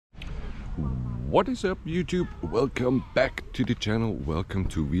What is up, YouTube? Welcome back to the channel. Welcome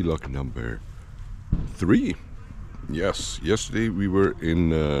to vlog number 3. Yes, yesterday we were in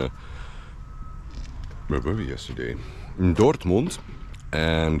where were we yesterday? In Dortmund,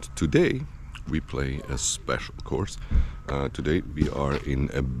 and today we play a special course. Today we are in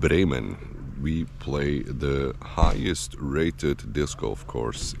Bremen. We play the highest rated disc golf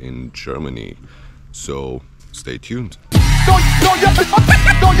course in Germany. So stay tuned. Throw your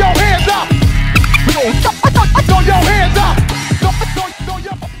hands up! Throw your hands up!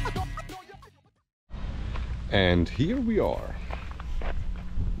 And here we are,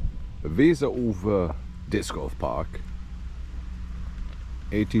 Weserufer Disc Golf Park.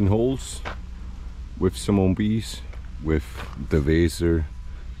 18 holes with some OBs, with the Weser.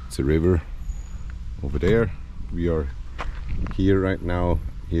 It's a river over there. We are here right now.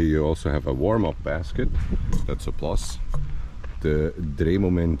 Here you also have a warm-up basket. That's a plus. The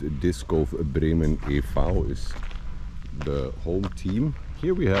Drehmoment Disc Golf Bremen e.V. is the home team.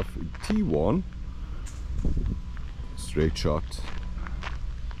 Here we have T1, straight shot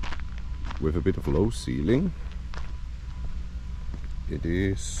with a bit of low ceiling. It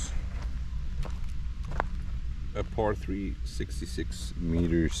is a par 3, 66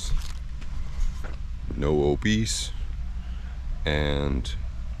 meters, no OBs and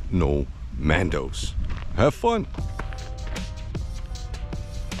no Mandos. Have fun!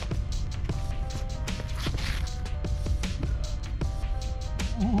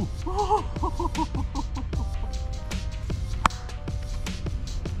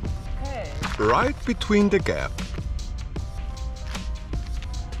 Hey. Right between the gap.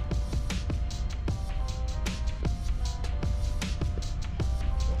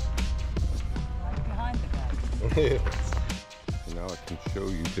 Right behind the guy. Now I can show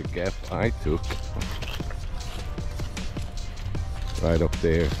you the gap I took. Right up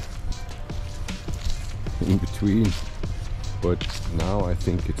there. In between. But now I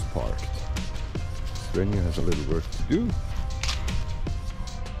think it's parked. Svenja has a little work to do.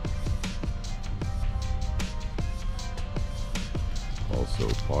 Also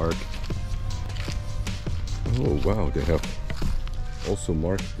parked. Oh wow, they have also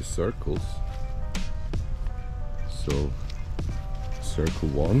marked the circles. So circle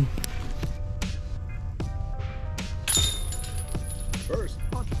 1. First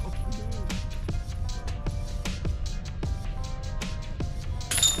putt of the day.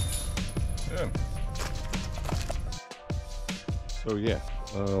 Yeah. So yeah,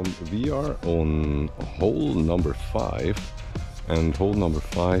 we are on hole number 5, and hole number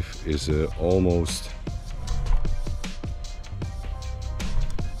 5 is almost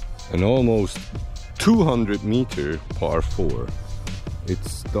 200 meter par 4. It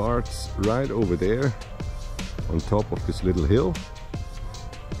starts right over there on top of this little hill,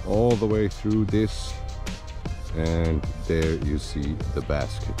 all the way through this, and there you see the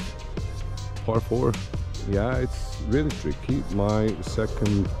basket. Par 4, yeah, it's really tricky. My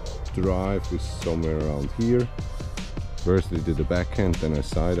second drive is somewhere around here. First I did the backhand, then I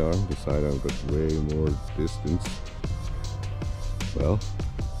sidearm. The sidearm got way more distance. Well,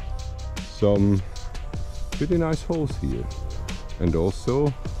 some pretty nice holes here, and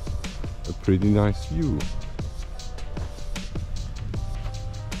also a pretty nice view.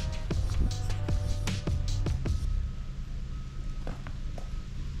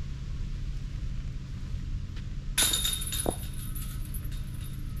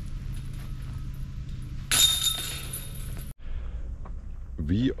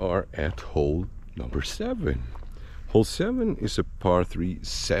 We are at hole number 7. Hole 7 is a par 3,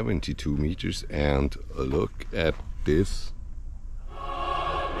 72 meters, and look at this.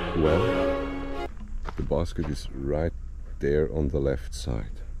 Well, the basket is right there on the left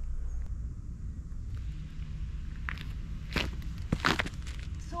side.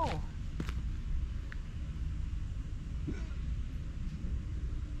 So.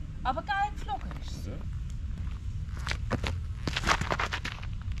 Aber geil flockig. Ja.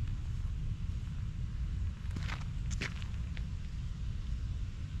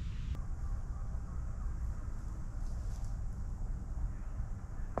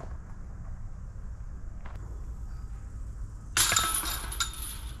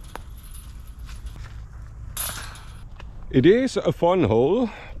 It is a fun hole,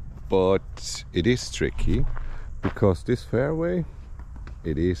 but it is tricky because this fairway,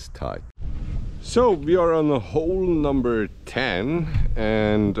 it is tight. So we are on hole number 10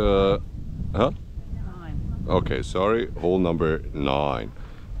 and 9. Okay, sorry, hole number 9.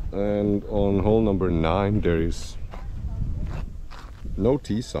 And on hole number 9 there is no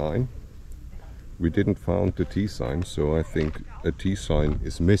T sign. We didn't found the T sign, so I think a T sign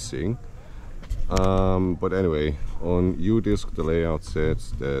is missing. But anyway, on Udisc the layout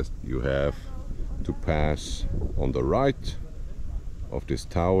says that you have to pass on the right of this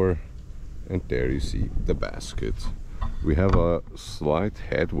tower, and there you see the basket. We have a slight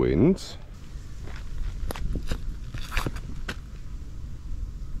headwind.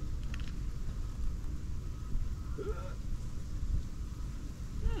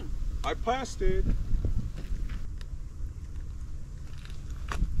 I passed it.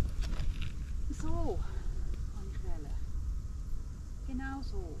 So, Anquelle. Genau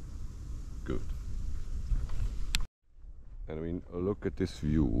so. Good. And I mean, look at this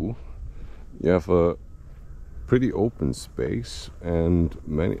view. You have a pretty open space, and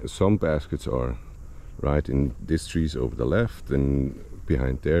some baskets are right in these trees over the left, and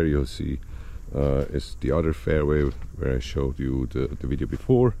behind there you'll see is the other fairway where I showed you the video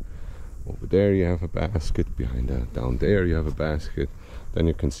before. Over there you have a basket, behind that, down there you have a basket. Then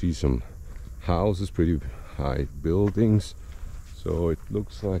you can see some houses, pretty high buildings, so it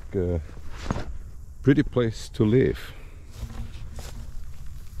looks like a pretty place to live.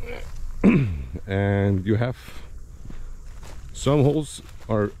 And you have some holes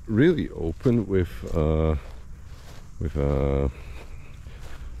are really open with a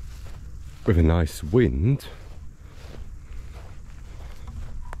nice wind.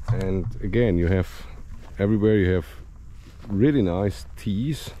 And again, you have everywhere you have really nice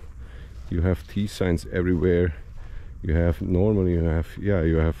tees. You have tee signs everywhere. You have normally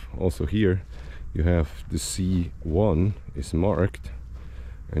you have also here you have the C1 is marked,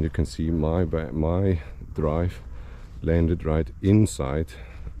 and you can see my drive landed right inside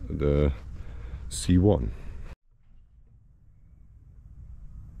the C1.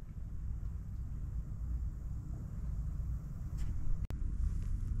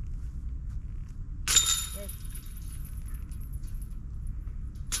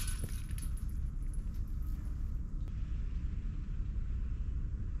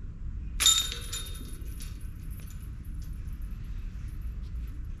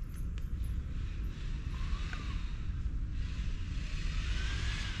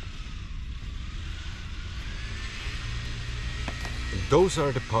 Those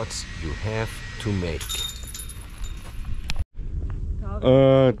are the putts you have to make.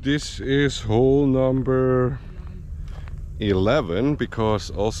 This is hole number 11, because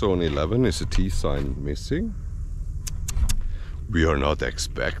also on 11 is a T sign missing. We are not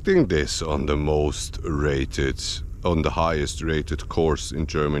expecting this on the highest rated course in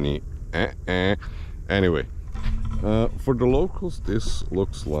Germany. Anyway, for the locals this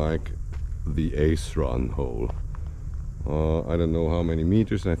looks like the ace run hole. I don't know how many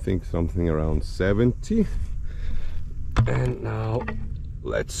meters, I think something around 70. And now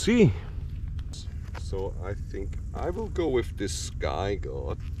let's see. So I think I will go with this Sky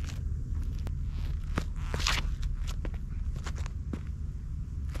God.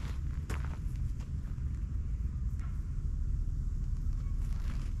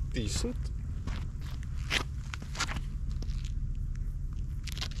 Decent.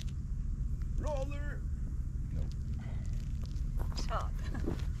 Roller.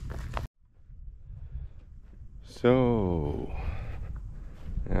 So,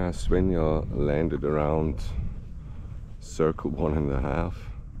 yeah, Svenja landed around circle 1.5,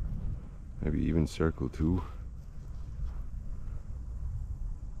 maybe even circle 2.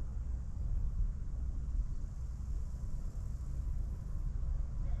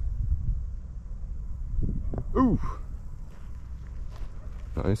 Ooh,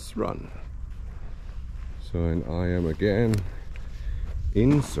 nice run. So, and I am again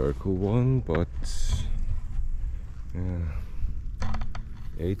in circle 1, but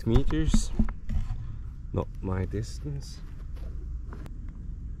 8 meters, not my distance.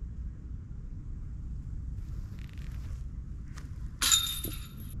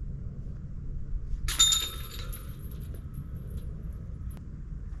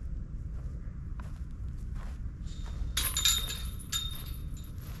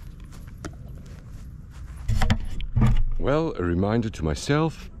 Well, a reminder to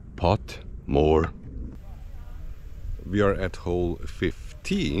myself, putt more. We are at hole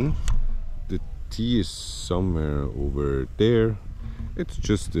 15. The tee is somewhere over there. It's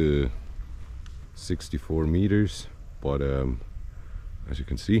just 64 meters, but as you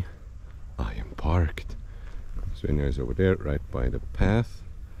can see, I am parked. Svenja is over there, right by the path.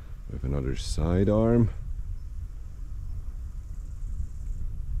 We have another sidearm.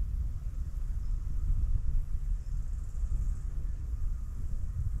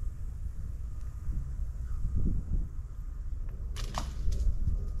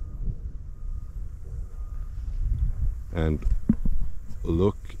 And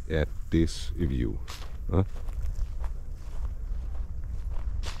look at this view. Huh?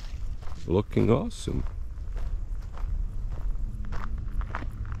 Looking awesome.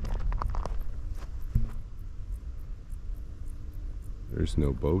 There's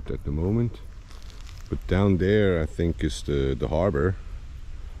no boat at the moment, but down there I think is the harbor,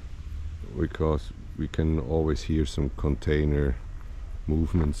 because we can always hear some container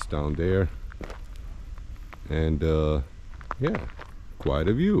movements down there. And yeah, quite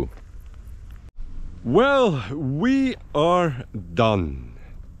a view. Well, we are done.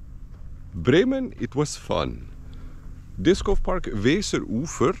 Bremen, it was fun. Disc Golf Park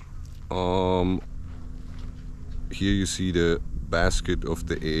Weserufer. Here you see the basket of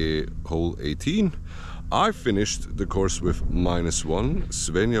the hole 18. I finished the course with -1,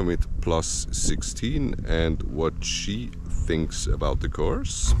 Svenja with +16, and what she thinks about the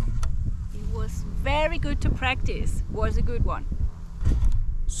course. It was very good to practice. Was a good one.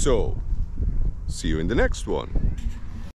 So, see you in the next one.